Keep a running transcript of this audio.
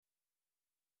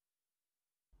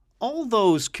all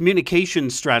those communication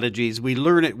strategies we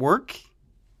learn at work,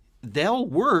 they'll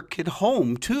work at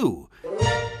home too.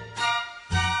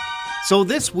 So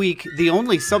this week, the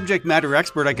only subject matter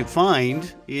expert I could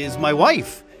find is my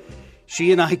wife.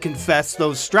 She and I confess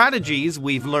those strategies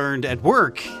we've learned at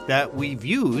work that we've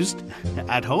used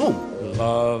at home.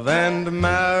 Love and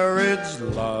marriage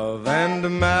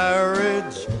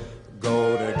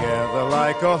go together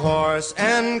like a horse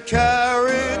and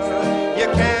carriage. You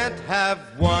can't have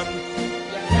one, you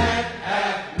can't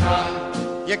have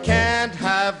none. You can't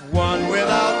have one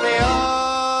without the other.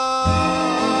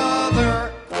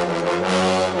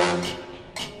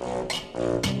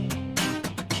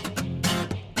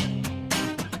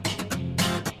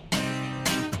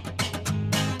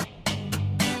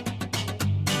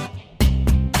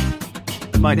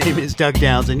 My name is Doug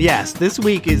Downs, and yes, this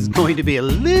week is going to be a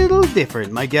little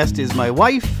different. My guest is my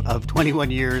wife of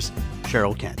 21 years,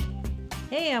 Cheryl Kent.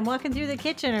 Hey, I'm walking through the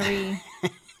kitchen. Are we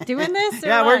doing this?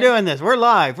 Yeah, we're doing this. We're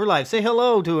live. Say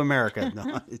hello to America.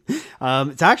 No.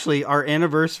 It's actually our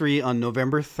anniversary on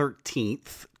November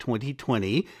 13th,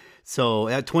 2020.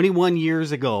 So 21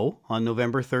 years ago, on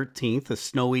November 13th, a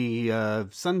snowy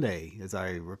Sunday, as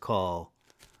I recall.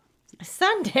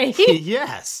 Sunday?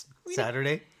 Yes.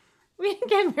 Saturday. We didn't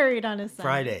get married on a Sunday.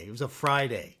 Friday. It was a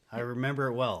Friday. I remember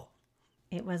it well.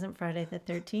 It wasn't Friday the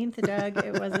 13th, Doug.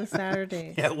 It was a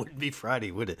Saturday. Yeah, it wouldn't be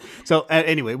Friday, would it? So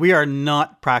anyway, we are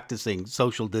not practicing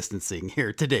social distancing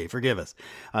here today. Forgive us.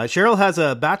 Cheryl has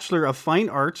a Bachelor of Fine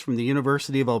Arts from the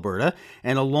University of Alberta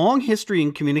and a long history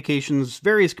in communications,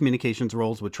 various communications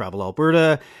roles with Travel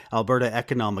Alberta, Alberta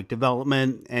Economic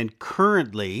Development, and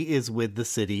currently is with the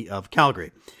City of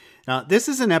Calgary. Now, this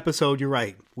is an episode, you're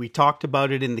right. We talked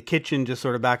about it in the kitchen, just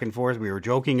sort of back and forth. We were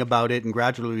joking about it, and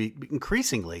gradually,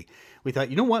 increasingly, we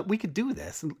thought, you know what, we could do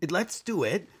this. Let's do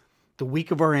it the week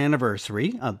of our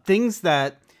anniversary. Things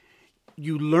that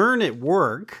you learn at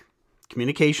work,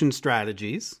 communication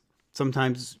strategies,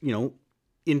 sometimes,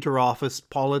 inter-office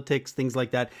politics, things like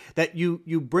that, that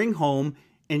you bring home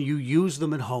and you use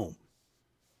them at home.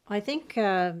 I think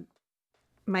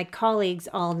my colleagues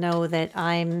all know that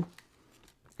I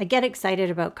get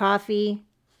excited about coffee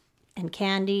and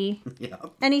candy,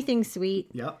 anything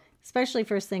sweet, especially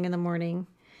first thing in the morning.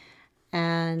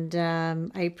 And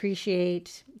I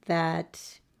appreciate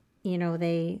that,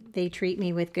 they treat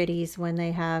me with goodies when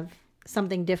they have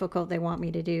something difficult they want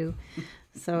me to do.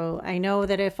 So I know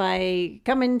that if I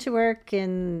come into work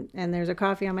and there's a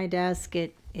coffee on my desk,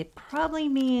 it probably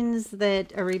means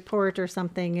that a report or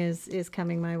something is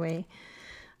coming my way.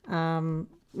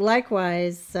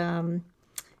 Likewise,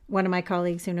 one of my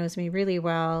colleagues who knows me really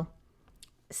well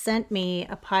sent me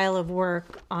a pile of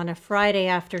work on a Friday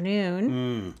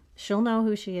afternoon. She'll know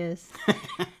who she is.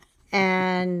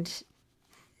 And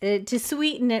to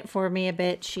sweeten it for me a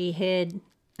bit, she hid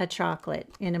a chocolate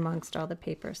in amongst all the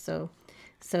paper. So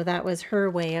that was her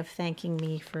way of thanking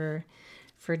me for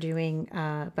doing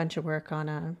a bunch of work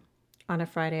on a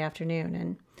Friday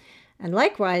afternoon. And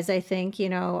likewise, I think,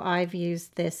 I've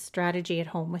used this strategy at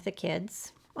home with the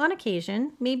kids. On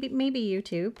occasion, maybe you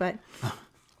too, but,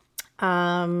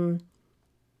 for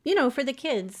the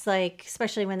kids, like,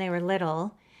 especially when they were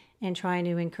little and trying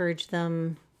to encourage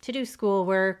them to do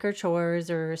schoolwork or chores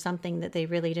or something that they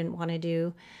really didn't want to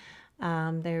do,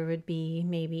 there would be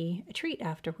maybe a treat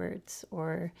afterwards.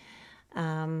 Or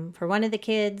for one of the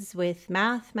kids with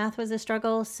math was a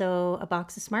struggle, so a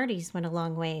box of Smarties went a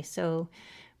long way. So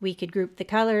we could group the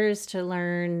colors to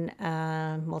learn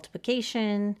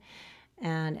multiplication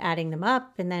and adding them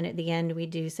up, and then at the end we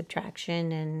do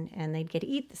subtraction, and they'd get to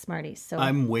eat the Smarties. So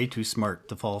I'm way too smart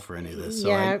to fall for any of this.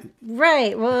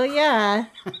 Right. Well, yeah,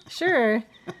 sure.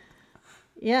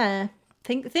 Yeah,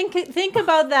 think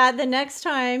about that the next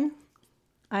time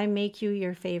I make you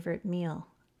your favorite meal.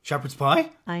 Shepherd's pie?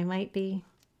 I might be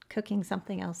cooking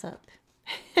something else up.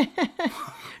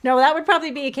 No, that would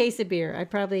probably be a case of beer. I'd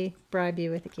probably bribe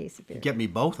you with a case of beer. Get me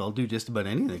both. I'll do just about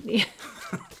anything. Yeah.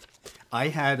 I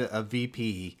had a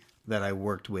VP that I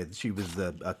worked with. She was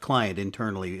a client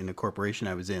internally in a corporation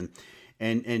I was in.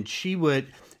 And she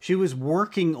was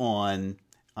working on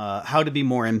how to be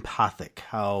more empathic,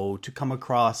 how to come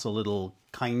across a little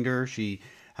kinder. She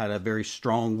had a very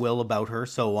strong will about her.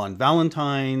 So on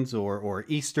Valentine's or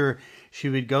Easter, she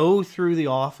would go through the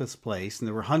office place, and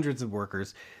there were hundreds of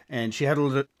workers, and she had a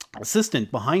little assistant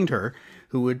behind her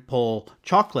who would pull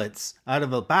chocolates out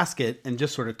of a basket and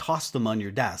just sort of toss them on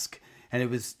your desk. And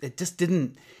it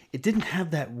didn't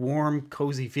have that warm,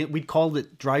 cozy feel. We called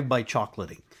it drive-by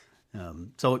chocolating.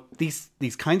 So these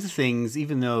kinds of things,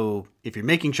 even though if you're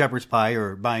making shepherd's pie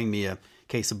or buying me a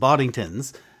case of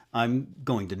Boddingtons, I'm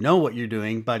going to know what you're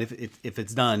doing, but if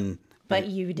it's done... But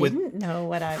you didn't know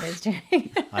what I was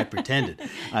doing. I pretended.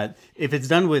 If it's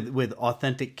done with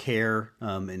authentic care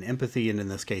and empathy, and in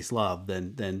this case, love,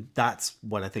 then that's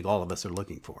what I think all of us are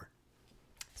looking for.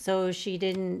 So she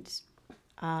didn't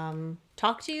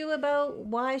talk to you about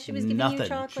why she was giving you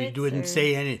chocolates? She didn't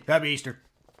say anything. Happy Easter.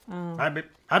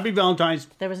 Happy Valentine's.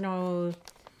 There was no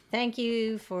thank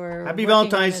you for Happy working on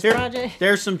Valentine's. this project.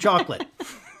 There's some chocolate.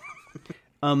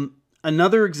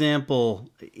 Another example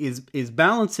is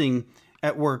balancing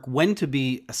at work when to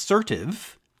be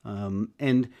assertive,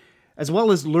 and as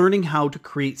well as learning how to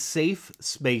create safe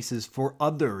spaces for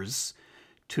others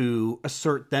to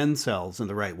assert themselves in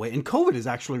the right way. And COVID has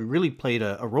actually really played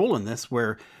a role in this,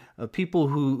 where people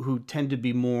who tend to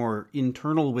be more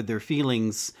internal with their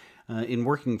feelings in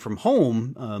working from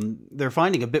home, they're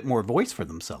finding a bit more voice for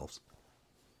themselves.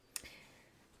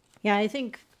 Yeah, I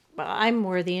think I'm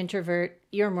more the introvert.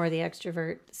 You're more the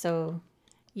extrovert. So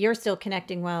you're still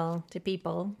connecting well to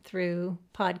people through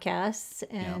podcasts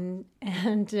and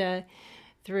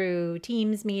through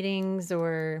Teams meetings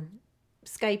or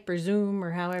Skype or Zoom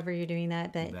or however you're doing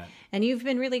that. And you've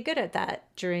been really good at that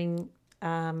during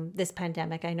this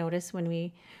pandemic. I noticed when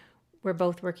we were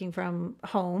both working from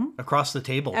home. Across the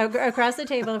table. Across the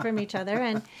table from each other.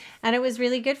 And it was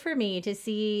really good for me to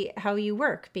see how you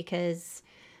work, because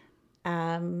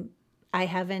I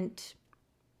haven't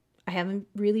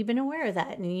really been aware of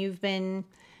that. And you've been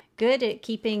good at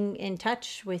keeping in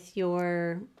touch with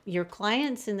your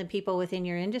clients and the people within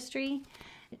your industry.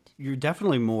 You're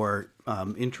definitely more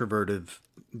introverted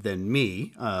than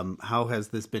me. How has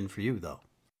this been for you, though?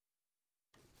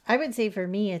 I would say for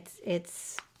me,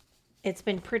 it's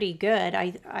been pretty good.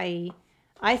 I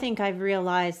think I've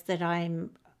realized that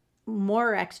I'm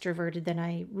more extroverted than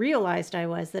I realized I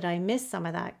was, that I miss some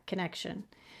of that connection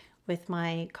with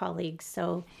my colleagues.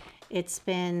 So it's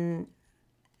been,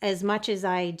 as much as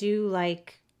I do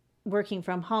like working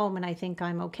from home, and I think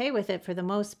I'm okay with it for the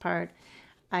most part,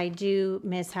 I do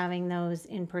miss having those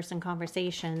in-person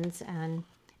conversations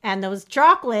and those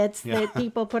chocolates that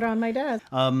people put on my desk.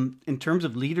 In terms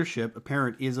of leadership, a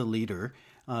parent is a leader.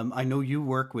 I know you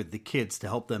work with the kids to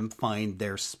help them find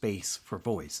their space for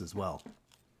voice as well.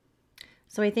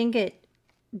 So I think at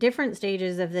different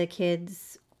stages of the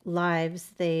kids'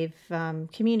 lives, they've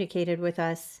communicated with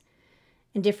us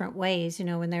in different ways. You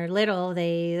know, when they're little,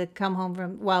 they come home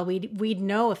from, well, we'd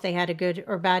know if they had a good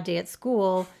or bad day at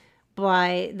school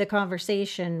by the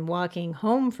conversation walking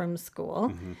home from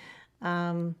school.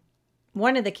 Mm-hmm.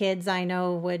 One of the kids I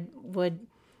know would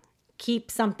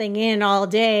keep something in all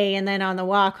day, and then on the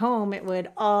walk home, it would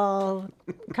all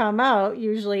come out,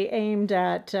 usually aimed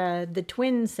at the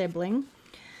twin sibling.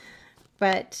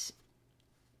 But,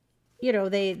 you know,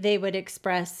 they would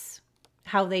express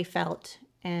how they felt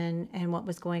and what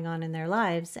was going on in their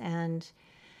lives. And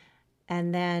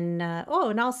then,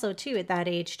 and also, too, at that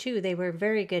age, too, they were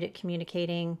very good at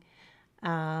communicating,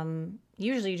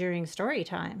 usually during story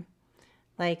time.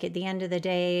 Like at the end of the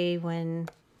day, when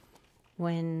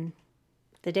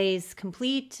the day's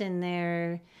complete and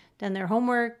they're done their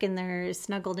homework and they're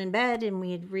snuggled in bed and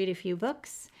we'd read a few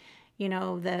books, you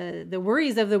know, the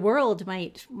worries of the world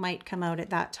might come out at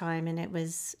that time, and it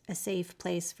was a safe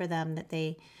place for them that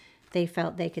they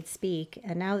felt they could speak.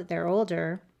 And now that they're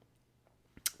older,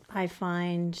 I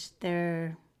find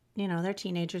they're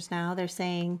teenagers now. They're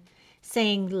saying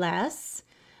less.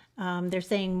 They're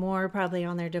saying more probably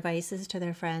on their devices to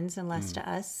their friends and less to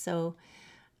us. So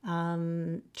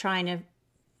trying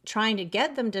to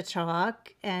get them to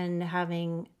talk and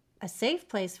having a safe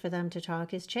place for them to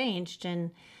talk has changed. And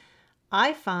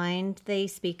I find they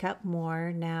speak up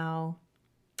more now,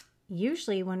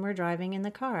 usually when we're driving in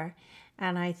the car.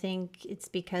 And I think it's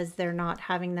because they're not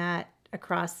having that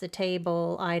across the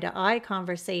table, eye-to-eye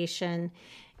conversation.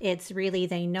 It's really,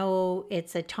 they know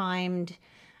it's a timed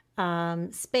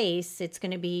space. It's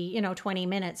going to be, 20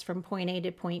 minutes from point A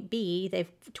to point B. They've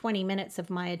 20 minutes of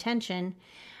my attention.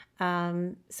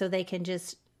 So they can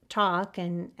just talk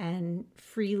and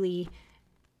freely.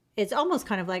 It's almost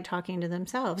kind of like talking to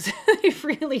themselves. They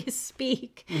freely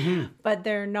speak, but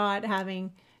they're not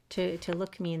having to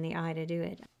look me in the eye to do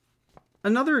it.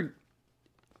 Another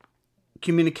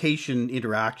communication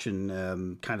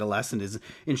interaction kind of lesson is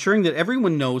ensuring that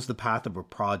everyone knows the path of a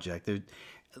project.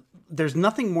 There's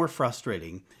nothing more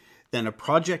frustrating than a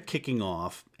project kicking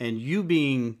off and you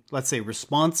being, let's say,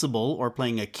 responsible or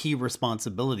playing a key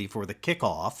responsibility for the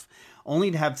kickoff, only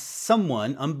to have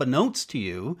someone, unbeknownst to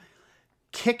you,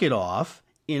 kick it off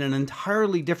in an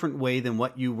entirely different way than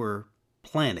what you were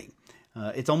planning.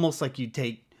 It's almost like you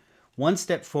take one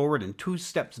step forward and two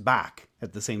steps back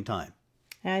at the same time.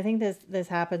 And I think this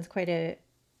happens quite a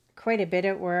bit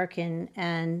at work,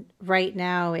 and right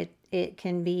now it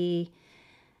can be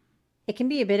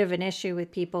a bit of an issue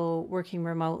with people working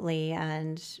remotely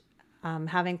and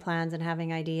having plans and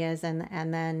having ideas,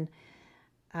 and then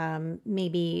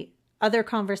maybe other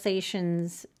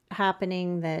conversations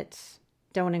happening that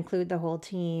don't include the whole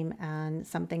team and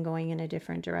something going in a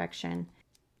different direction.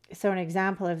 So an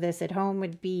example of this at home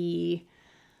would be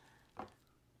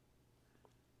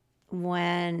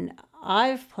when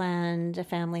I've planned a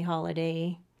family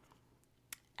holiday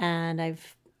and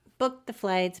I've booked the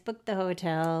flights, booked the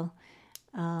hotel.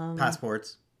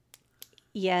 Passports.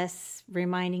 Yes,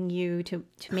 reminding you to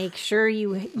make sure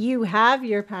you have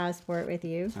your passport with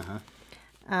you.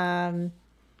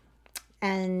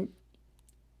 And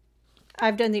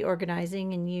I've done the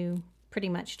organizing, and you pretty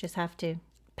much just have to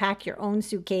pack your own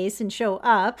suitcase and show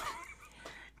up.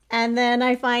 And then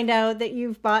I find out that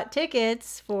you've bought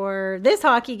tickets for this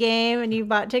hockey game and you've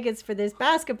bought tickets for this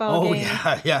basketball game.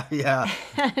 Oh, yeah.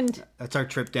 And That's our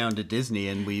trip down to Disney,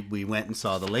 and we went and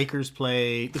saw the Lakers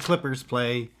play, the Clippers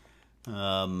play,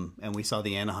 and we saw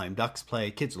the Anaheim Ducks play.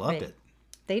 Kids loved it.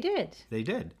 They did. They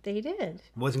did. It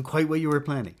Wasn't quite what you were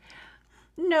planning.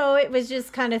 No, it was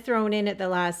just kind of thrown in at the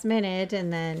last minute,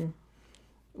 and then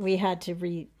we had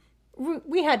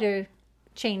to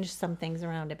change some things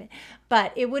around a bit.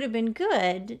 But it would have been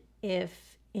good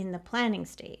if in the planning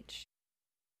stage.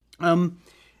 One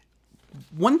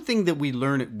thing that we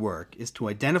learn at work is to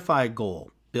identify a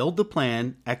goal, build the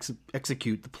plan,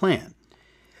 execute the plan.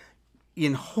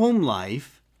 In home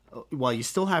life, while you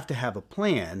still have to have a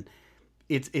plan,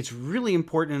 it's really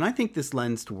important, and I think this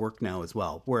lends to work now as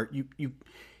well, where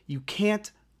you can't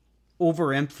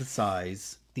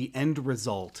overemphasize the end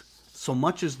result so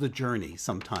much as the journey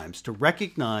sometimes, to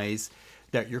recognize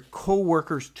that your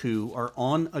coworkers too are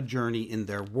on a journey in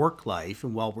their work life,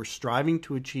 and while we're striving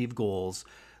to achieve goals,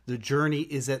 the journey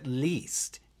is at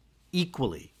least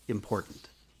equally important.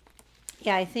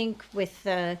 Yeah, I think with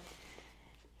the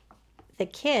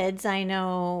kids,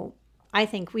 I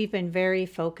think we've been very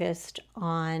focused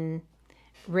on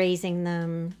raising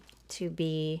them to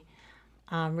be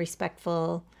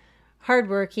respectful,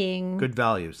 hardworking, Good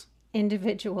values.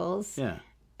 individuals. Yeah.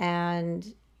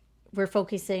 And we're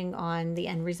focusing on the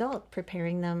end result,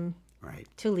 preparing them Right.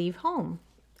 to leave home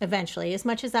eventually. As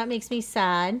much as that makes me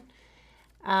sad,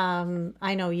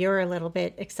 I know you're a little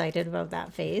bit excited about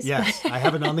that phase. Yes, I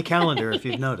have it on the calendar if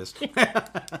you've noticed.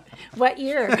 What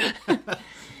year?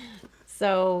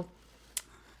 So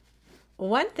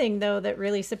one thing, though, that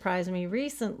really surprised me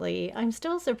recently, I'm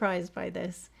still surprised by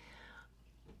this.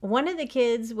 One of the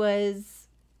kids was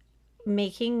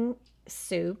making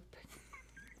soup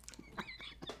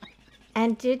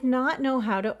and did not know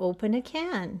how to open a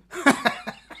can.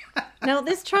 Now,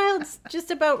 this child's just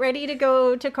about ready to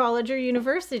go to college or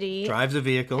university. Drives a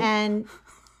vehicle. And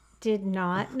did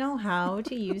not know how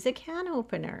to use a can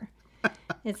opener.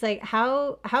 It's like,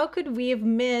 how could we have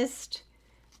missed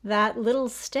that little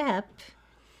step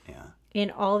in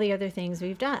all the other things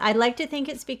we've done? I'd like to think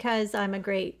it's because I'm a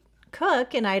great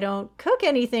cook and I don't cook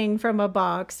anything from a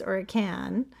box or a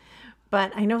can,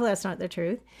 but I know that's not the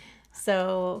truth.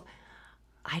 So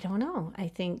I don't know. I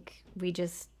think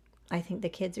the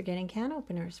kids are getting can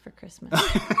openers for Christmas.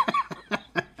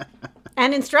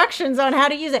 And instructions on how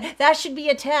to use it. That should be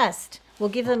a test. We'll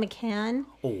give them a can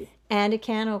and a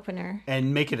can opener.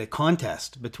 And make it a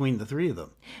contest between the three of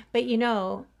them. But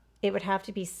it would have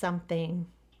to be something.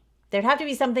 There'd have to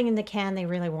be something in the can they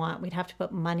really want. We'd have to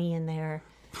put money in there.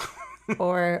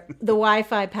 Or the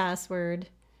Wi-Fi password.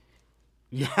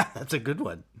 Yeah, that's a good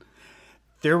one.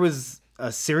 There was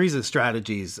a series of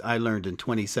strategies I learned in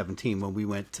 2017 when we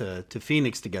went to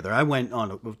Phoenix together. I went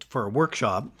for a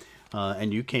workshop,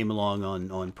 and you came along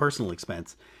on personal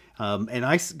expense. And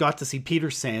I got to see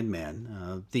Peter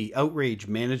Sandman, the outrage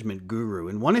management guru.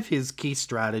 And one of his key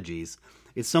strategies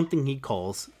is something he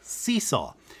calls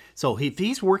seesaw. So if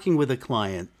he's working with a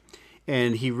client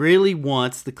and he really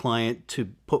wants the client to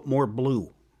put more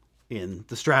blue in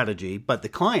the strategy, but the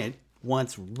client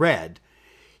wants red,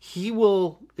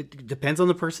 it depends on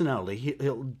the personality,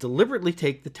 he'll deliberately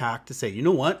take the tack to say, you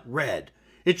know what, red.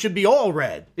 It should be all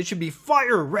red. It should be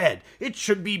fire red. It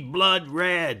should be blood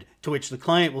red. To which the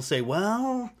client will say,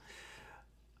 well,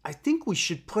 I think we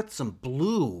should put some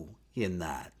blue in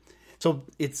that. So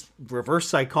it's reverse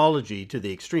psychology to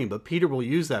the extreme, but Peter will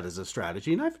use that as a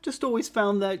strategy, and I've just always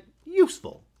found that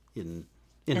useful in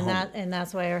home. And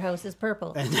that's why our house is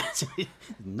purple. And that's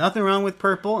nothing wrong with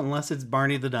purple unless it's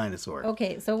Barney the dinosaur.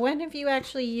 Okay, so when have you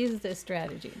actually used this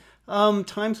strategy?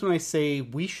 Times when I say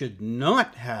we should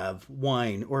not have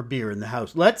wine or beer in the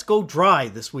house. Let's go dry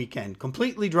this weekend.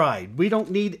 Completely dry. We don't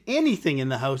need anything in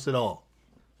the house at all.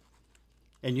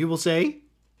 And you will say?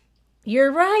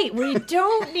 You're right. We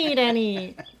don't need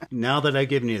any. Now that I've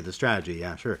given you the strategy,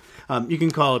 yeah, sure. You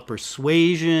can call it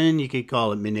persuasion. You could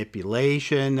call it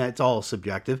manipulation. That's all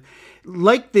subjective.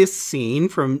 Like this scene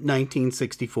from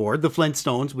 1964, The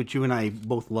Flintstones, which you and I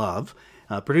both love,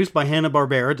 produced by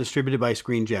Hanna-Barbera, distributed by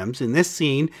Screen Gems. In this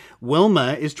scene,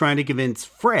 Wilma is trying to convince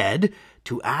Fred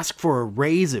to ask for a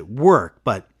raise at work.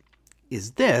 But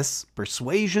is this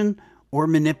persuasion or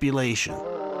manipulation?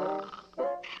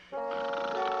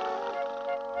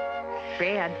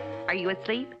 Fred, are you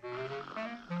asleep?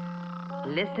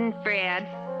 Listen, Fred.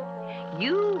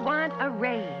 You want a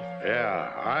raise.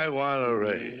 Yeah, I want a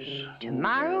raise.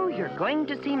 Tomorrow you're going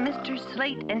to see Mr.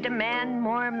 Slate and demand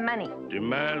more money.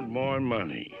 Demand more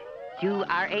money. You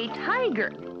are a tiger,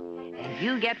 and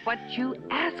you get what you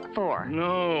ask for.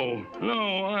 No,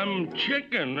 I'm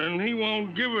chicken, and he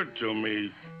won't give it to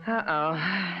me. Uh-oh,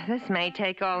 this may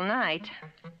take all night.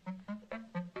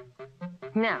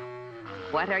 Now,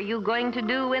 what are you going to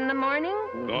do in the morning?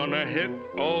 Gonna hit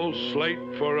old Slate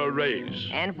for a raise.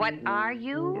 And what are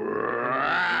you?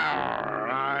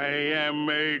 I am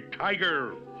a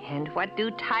tiger. And what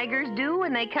do tigers do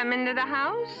when they come into the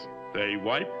house? They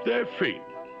wipe their feet.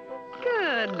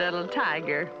 Good little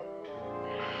tiger.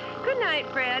 Good night,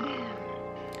 Fred.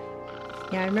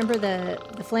 Yeah, I remember the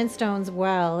Flintstones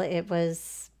well. It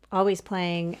was always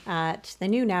playing at the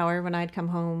noon hour when I'd come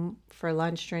home for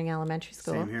lunch during elementary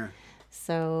school. Same here.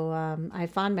 So I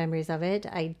have fond memories of it.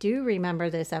 I do remember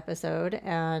this episode,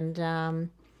 and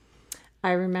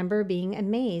I remember being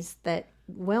amazed that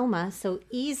Wilma so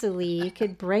easily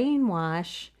could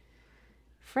brainwash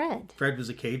Fred. Fred was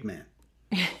a caveman.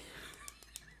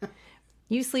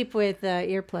 You sleep with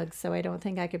earplugs, so I don't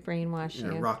think I could brainwash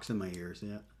Yeah, you. rocks in my ears,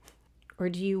 yeah. Or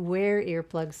do you wear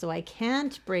earplugs so I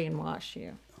can't brainwash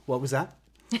you? What was that?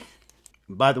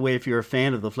 By the way, if you're a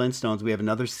fan of the Flintstones, we have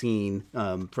another scene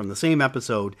from the same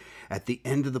episode at the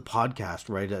end of the podcast,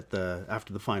 right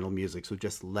after the final music. So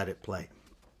just let it play.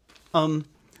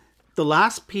 The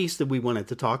last piece that we wanted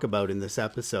to talk about in this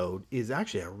episode is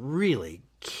actually a really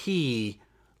key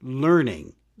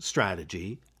learning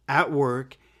strategy at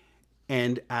work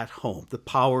and at home. The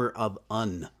power of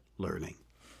unlearning.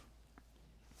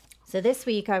 So this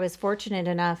week I was fortunate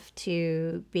enough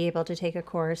to be able to take a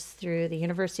course through the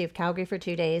University of Calgary for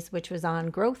 2 days, which was on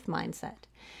growth mindset.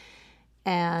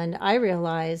 And I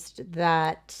realized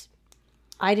that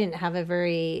I didn't have a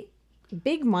very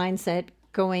big mindset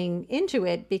going into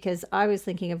it because I was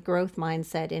thinking of growth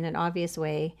mindset in an obvious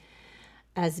way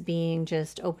as being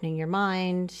just opening your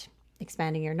mind,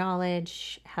 expanding your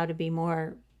knowledge, how to be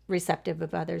more receptive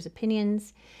of others'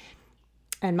 opinions.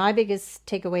 And my biggest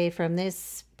takeaway from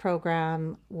this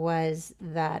program was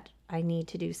that I need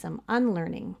to do some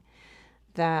unlearning,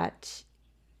 that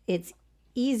it's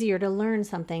easier to learn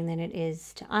something than it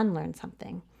is to unlearn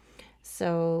something.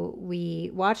 So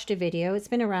we watched a video. It's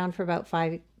been around for about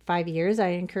five years. I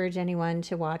encourage anyone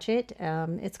to watch it.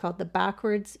 It's called The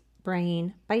Backwards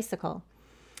Brain Bicycle.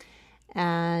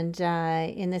 And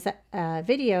in this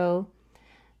video,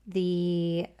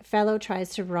 the fellow tries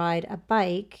to ride a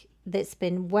bike that's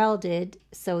been welded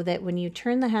so that when you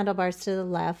turn the handlebars to the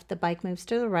left, the bike moves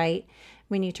to the right.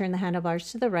 When you turn the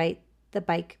handlebars to the right, the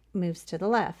bike moves to the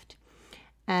left.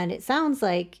 And it sounds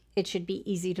like it should be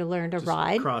easy to learn to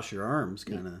ride. Cross your arms,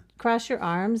 kind of. Cross your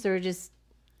arms, or just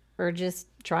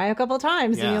try a couple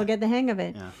times and you'll get the hang of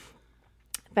it. Yeah.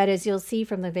 But as you'll see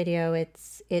from the video,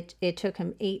 it took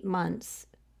him 8 months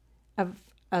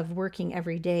of working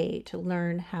every day to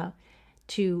learn how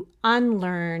to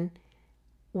unlearn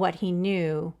what he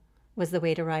knew was the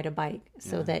way to ride a bike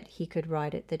so that he could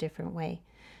ride it the different way.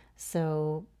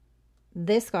 So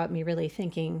this got me really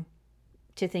thinking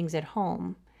to things at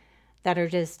home that are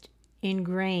just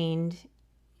ingrained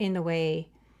in the way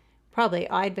probably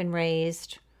I'd been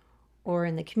raised, or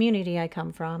in the community I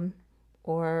come from,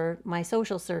 or my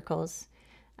social circles,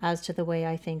 as to the way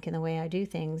I think and the way I do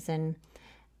things. And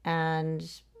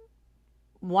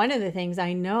one of the things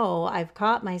I know I've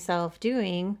caught myself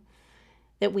doing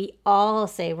that we all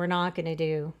say we're not going to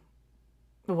do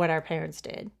what our parents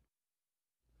did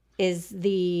is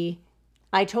the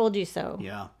 "I told you so"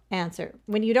 answer.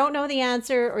 When you don't know the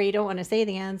answer or you don't want to say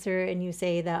the answer and you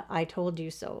say that "I told you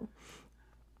so."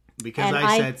 Because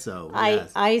I said so.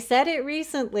 Yes. I said it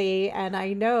recently, and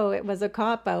I know it was a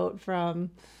cop-out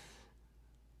from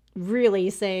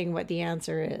really saying what the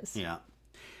answer is. Yeah.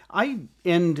 I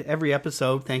end every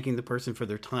episode thanking the person for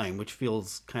their time, which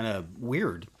feels kind of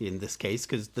weird in this case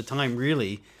because the time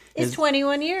really It's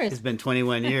 21 years. It's been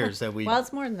 21 years that we... Well,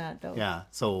 it's more than that, though. Yeah,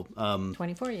 so...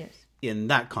 24 years. In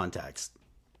that context,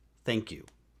 thank you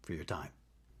for your time.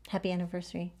 Happy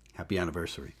anniversary. Happy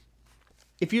anniversary.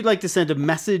 If you'd like to send a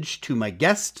message to my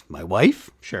guest, my wife,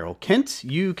 Cheryl Kent,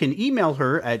 you can email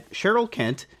her at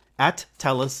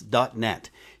cherylkent@telus.net.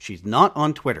 She's not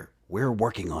on Twitter. We're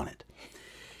working on it.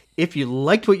 If you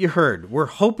liked what you heard, we're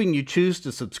hoping you choose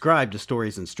to subscribe to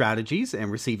Stories and Strategies and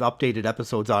receive updated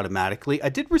episodes automatically. I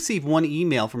did receive one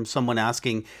email from someone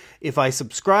asking, if I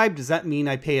subscribe, does that mean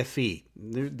I pay a fee?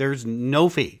 There's no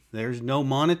fee. There's no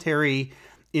monetary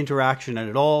interaction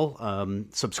at all.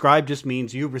 Subscribe just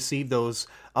means you receive those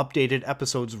updated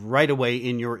episodes right away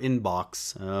in your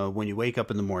inbox when you wake up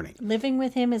in the morning. Living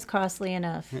with him is costly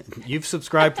enough. You've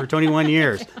subscribed for 21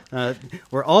 years.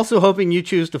 We're also hoping you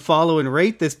choose to follow and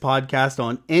rate this podcast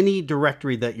on any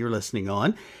directory that you're listening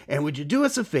on. And would you do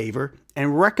us a favor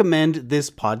and recommend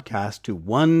this podcast to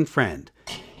one friend?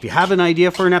 If you have an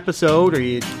idea for an episode or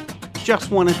you just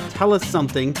want to tell us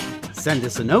something, send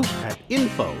us a note at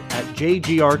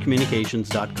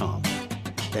info@jgrcommunications.com.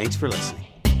 Thanks for listening.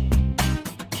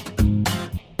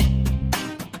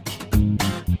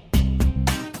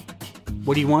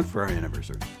 What do you want for our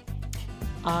anniversary?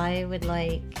 I would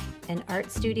like an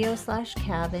art studio /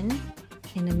 cabin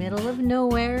in the middle of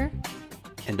nowhere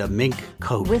And a mink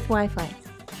coat. with Wi-Fi.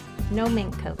 No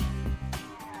mink coat.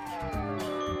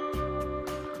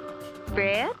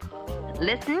 Fred,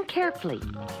 listen carefully.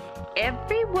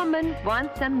 Every woman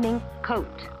wants a mink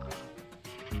coat.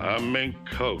 A mink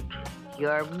coat.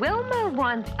 Your Wilma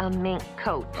wants a mink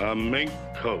coat. A mink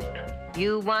coat.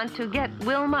 You want to get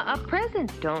Wilma a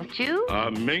present, don't you?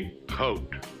 A mink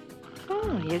coat.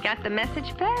 Oh, you got the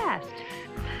message fast.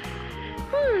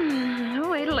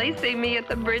 Wait till they see me at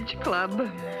the bridge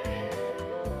club.